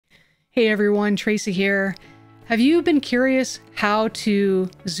Hey everyone, Tracy here. Have you been curious how to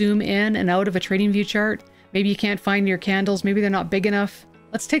zoom in and out of a TradingView chart? Maybe you can't find your candles, maybe they're not big enough.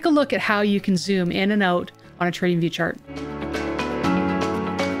 Let's take a look at how you can zoom in and out on a TradingView chart.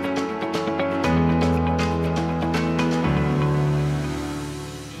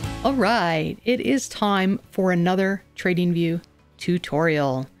 All right, it is time for another TradingView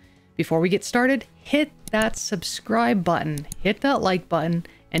tutorial. Before we get started, hit that subscribe button, hit that like button,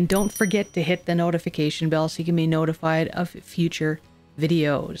 and don't forget to hit the notification bell so you can be notified of future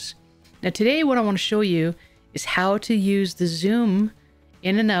videos. Now today what I want to show you is how to use the zoom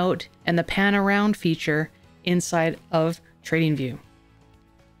in and out and the pan around feature inside of TradingView.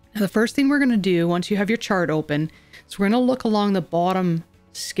 Now the first thing we're going to do once you have your chart open is we're going to look along the bottom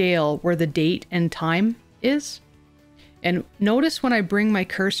scale where the date and time is. And notice when I bring my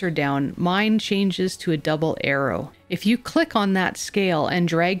cursor down, mine changes to a double arrow. If you click on that scale and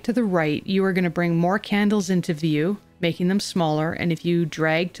drag to the right, you are going to bring more candles into view, making them smaller. And if you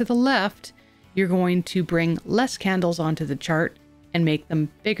drag to the left, you're going to bring less candles onto the chart and make them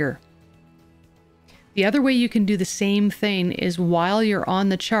bigger. The other way you can do the same thing is while you're on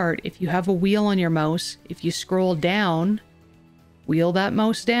the chart, if you have a wheel on your mouse, if you scroll down, wheel that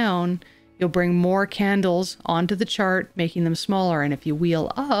mouse down, you'll bring more candles onto the chart, making them smaller. And if you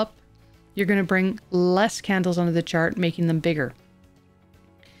wheel up, you're going to bring less candles onto the chart, making them bigger.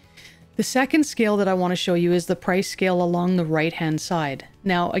 The second scale that I want to show you is the price scale along the right-hand side.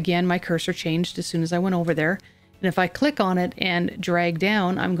 Now, again, my cursor changed as soon as I went over there. And if I click on it and drag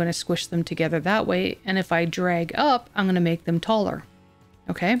down, I'm going to squish them together that way. And if I drag up, I'm going to make them taller.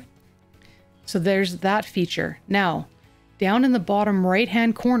 Okay? So there's that feature. Now, down in the bottom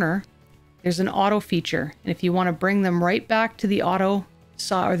right-hand corner, there's an auto feature, and if you want to bring them right back to the auto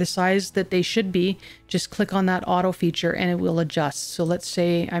or the size that they should be, just click on that auto feature and it will adjust. So let's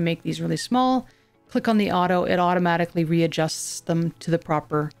say I make these really small, click on the auto, it automatically readjusts them to the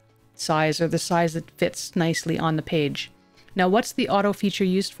proper size or the size that fits nicely on the page. Now, what's the auto feature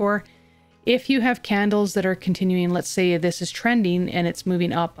used for? If you have candles that are continuing, let's say this is trending and it's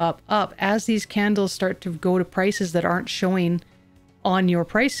moving up, up, up, as these candles start to go to prices that aren't showing on your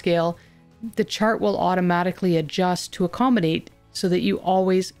price scale, the chart will automatically adjust to accommodate so that you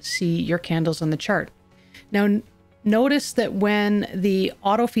always see your candles on the chart. Now, notice that when the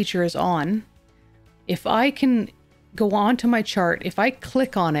auto feature is on, if I can go onto my chart, if I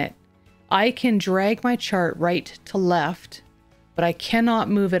click on it, I can drag my chart right to left, but I cannot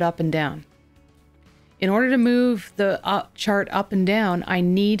move it up and down. In order to move the chart up and down, I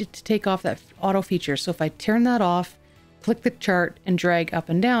need to take off that auto feature. So if I turn that off, click the chart and drag up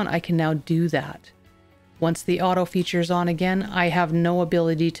and down, I can now do that. Once the auto feature is on again, I have no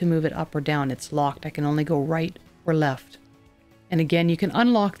ability to move it up or down. It's locked. I can only go right or left. And again, you can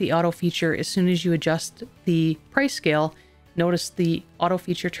unlock the auto feature as soon as you adjust the price scale. Notice the auto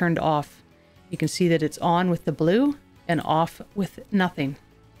feature turned off. You can see that it's on with the blue and off with nothing.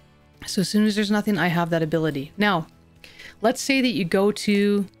 So as soon as there's nothing, I have that ability. Now, let's say that you go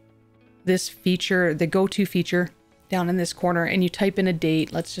to this feature, the go-to feature, down in this corner, and you type in a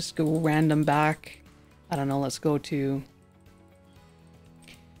date. Let's just go random back. I don't know, let's go to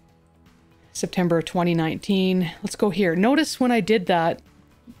September 2019. Let's go here. Notice when I did that,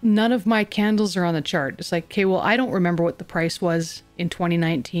 none of my candles are on the chart. It's like, okay, well, I don't remember what the price was in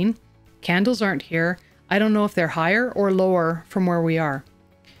 2019. Candles aren't here. I don't know if they're higher or lower from where we are.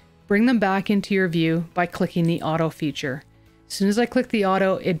 Bring them back into your view by clicking the auto feature. As soon as I click the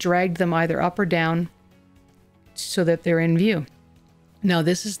auto, it dragged them either up or down so that they're in view. Now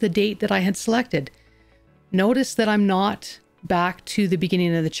this is the date that I had selected. Notice that I'm not back to the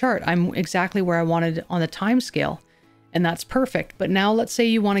beginning of the chart. I'm exactly where I wanted on the time scale, and that's perfect. But now let's say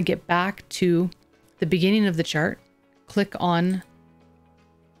you want to get back to the beginning of the chart. Click on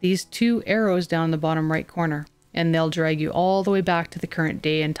these two arrows down in the bottom right corner, and they'll drag you all the way back to the current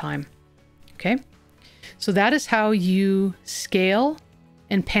day and time. Okay, so that is how you scale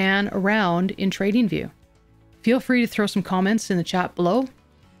and pan around in TradingView. Feel free to throw some comments in the chat below.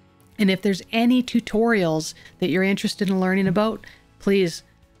 And if there's any tutorials that you're interested in learning about, please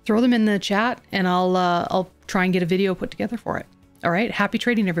throw them in the chat and I'll try and get a video put together for it. All right, happy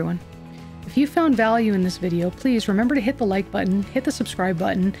trading, everyone. If you found value in this video, please remember to hit the like button, hit the subscribe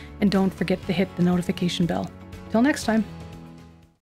button, and don't forget to hit the notification bell. Till next time.